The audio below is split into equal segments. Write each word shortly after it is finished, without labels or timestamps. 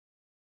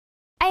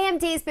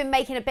AMD has been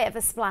making a bit of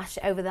a splash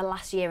over the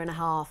last year and a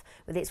half,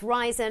 with its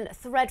Ryzen,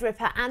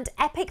 Threadripper and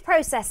EPYC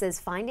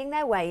processors finding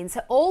their way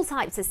into all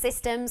types of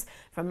systems,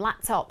 from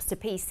laptops to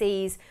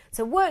PCs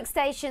to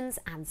workstations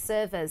and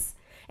servers.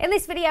 In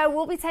this video,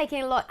 we'll be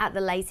taking a look at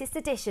the latest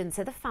addition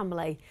to the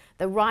family,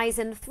 the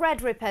Ryzen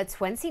Threadripper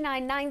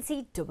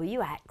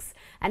 2990WX.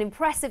 An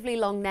impressively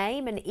long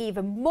name and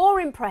even more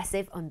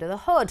impressive under the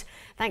hood,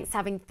 thanks to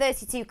having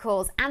 32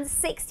 cores and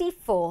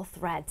 64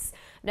 threads.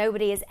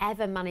 Nobody has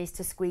ever managed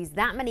to squeeze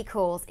that many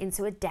cores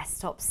into a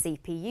desktop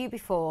CPU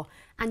before,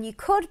 and you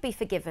could be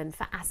forgiven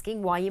for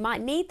asking why you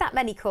might need that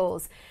many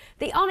cores.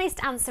 The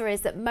honest answer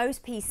is that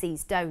most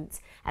PCs don't,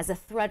 as a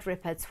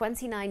Threadripper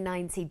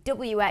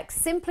 2990WX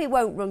simply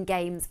won't run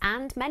games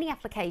and many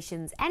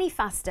applications any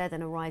faster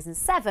than a Ryzen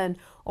 7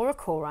 or a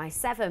Core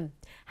i7.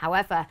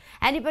 However,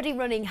 anybody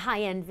running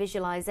high-end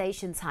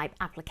visualization type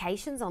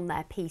applications on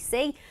their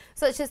PC,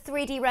 such as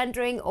 3D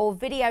rendering or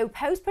video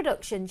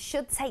post-production,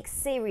 should take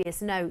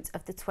serious note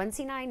of the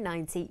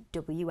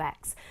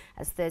 2990WX,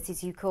 as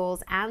 32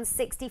 cores and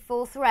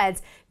 64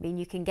 threads mean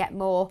you can get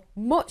more,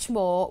 much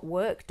more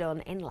work done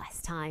in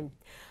less time.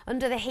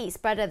 Under the heat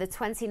spreader, the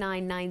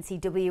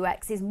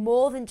 2990WX is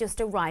more than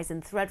just a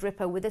Ryzen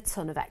Threadripper with a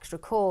ton of extra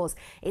cores.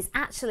 It's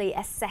actually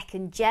a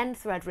second-gen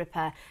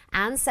Threadripper,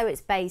 and so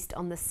it's based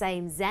on the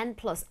same Zen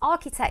Plus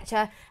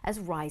architecture as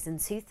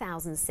Ryzen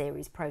 2000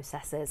 series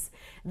processors.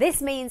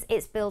 This means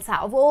it's built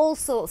out of all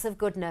sorts of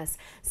goodness,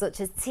 such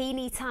as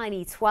teeny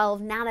tiny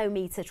 12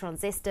 nanometer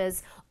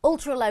transistors,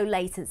 ultra-low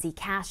latency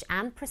cache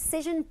and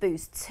precision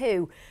boost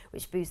 2,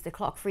 which boosts the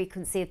clock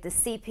frequency of the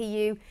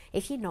CPU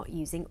if you're not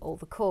using all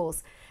the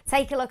cores.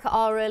 Take a look at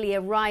our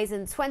earlier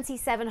Ryzen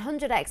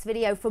 2700X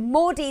video for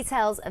more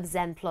details of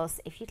Zen Plus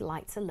if you'd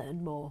like to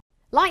learn more.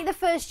 Like the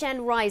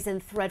first-gen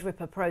Ryzen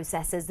Threadripper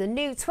processors, the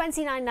new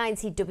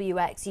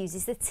 2990WX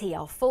uses the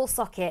TR4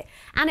 socket,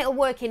 and it'll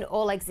work in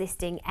all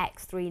existing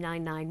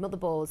X399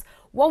 motherboards.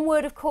 One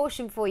word of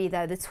caution for you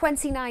though, the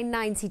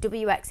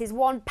 2990WX is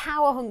one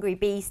power-hungry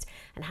beast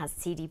and has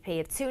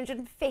TDP of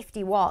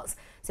 250 watts,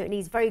 so it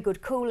needs very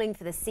good cooling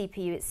for the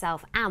CPU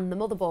itself and the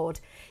motherboard.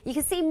 You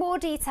can see more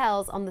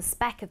details on the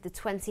spec of the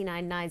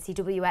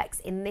 2990WX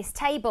in this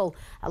table,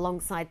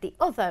 alongside the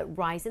other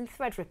Ryzen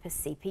Threadripper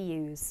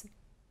CPUs.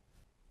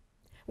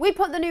 We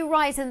put the new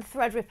Ryzen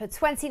Threadripper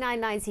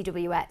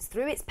 2990WX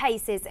through its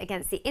paces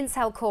against the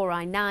Intel Core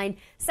i9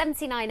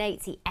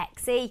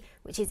 7980XE,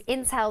 which is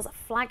Intel's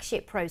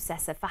flagship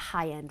processor for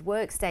high-end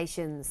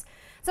workstations.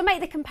 To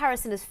make the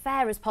comparison as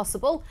fair as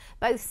possible,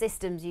 both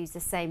systems use the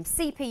same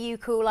CPU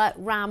cooler,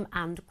 RAM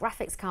and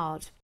graphics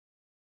card.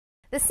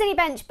 The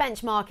Cinebench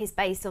benchmark is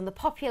based on the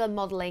popular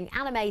modelling,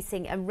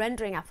 animating and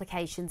rendering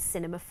application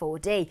Cinema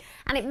 4D,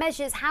 and it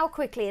measures how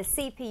quickly a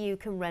CPU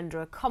can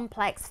render a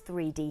complex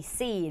 3D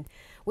scene.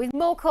 With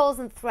more cores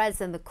and threads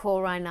than the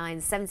Core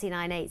i9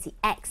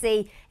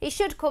 7980XE, it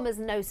should come as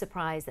no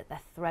surprise that the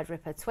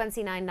Threadripper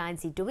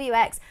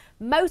 2990WX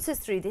motors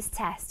through this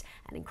test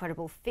an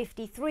incredible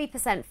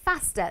 53%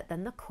 faster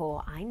than the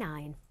Core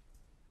i9.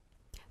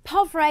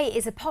 POV-Ray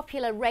is a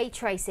popular ray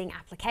tracing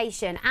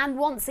application, and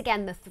once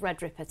again the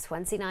Threadripper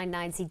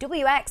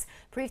 2990WX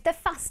proved the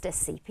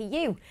fastest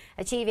CPU,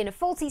 achieving a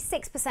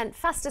 46%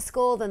 faster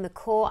score than the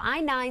Core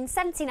i9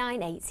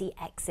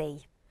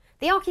 7980XE.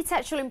 The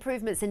architectural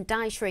improvements and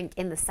die shrink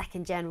in the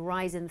second-gen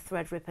Ryzen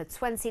Threadripper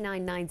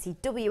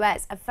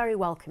 2990WX are very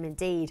welcome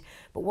indeed,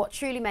 but what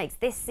truly makes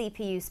this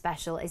CPU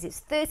special is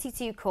its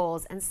 32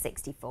 cores and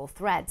 64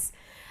 threads.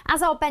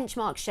 As our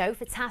benchmarks show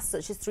for tasks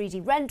such as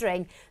 3D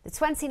rendering, the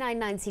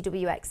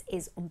 2990WX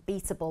is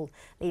unbeatable,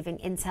 leaving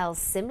Intel's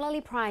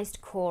similarly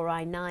priced Core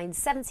i9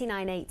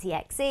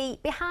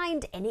 7980XE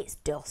behind in its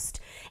dust.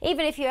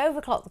 Even if you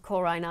overclock the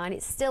Core i9,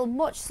 it's still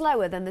much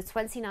slower than the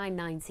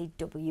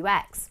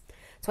 2990WX.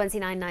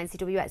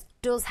 2990WX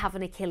does have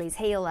an Achilles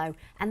heel though,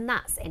 and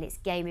that's in its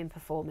gaming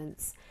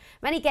performance.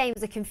 Many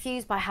games are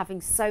confused by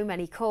having so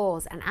many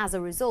cores and as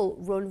a result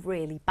run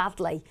really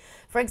badly.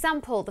 For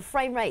example, the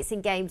frame rates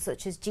in games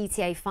such as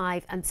GTA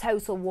 5 and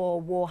Total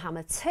War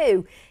Warhammer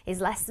 2 is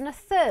less than a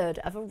third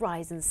of a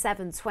Ryzen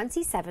 7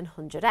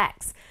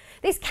 2700X.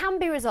 This can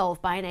be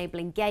resolved by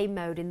enabling game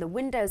mode in the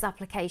Windows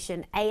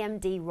application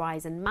AMD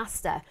Ryzen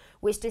Master,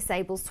 which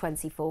disables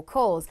 24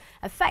 cores,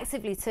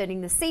 effectively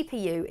turning the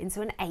CPU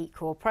into an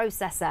 8-core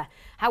processor.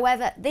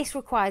 However, this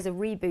requires a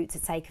reboot to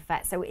take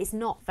effect, so it's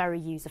not very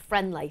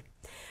user-friendly.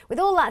 With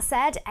all that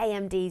said,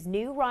 AMD's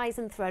new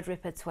Ryzen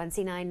Threadripper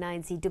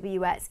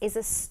 2990WX is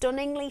a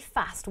stunningly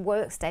fast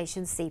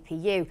workstation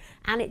CPU,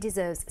 and it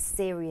deserves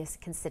serious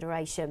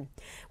consideration.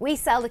 We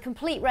sell the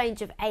complete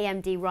range of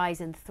AMD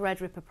Ryzen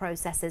Threadripper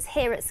processors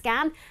here at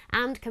Scan,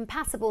 and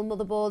compatible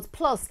motherboards,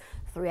 plus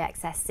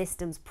 3XS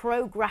Systems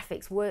Pro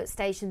graphics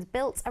workstations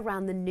built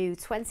around the new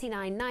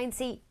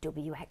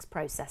 2990WX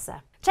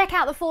processor. Check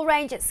out the full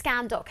range at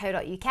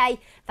scan.co.uk.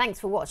 Thanks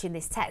for watching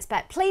this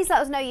TekSpek. Please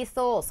let us know your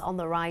thoughts on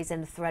the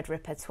Ryzen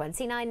Threadripper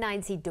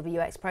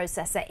 2990WX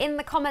processor in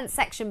the comments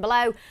section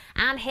below,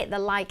 and hit the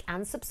like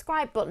and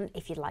subscribe button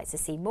if you'd like to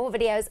see more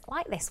videos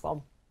like this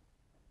one.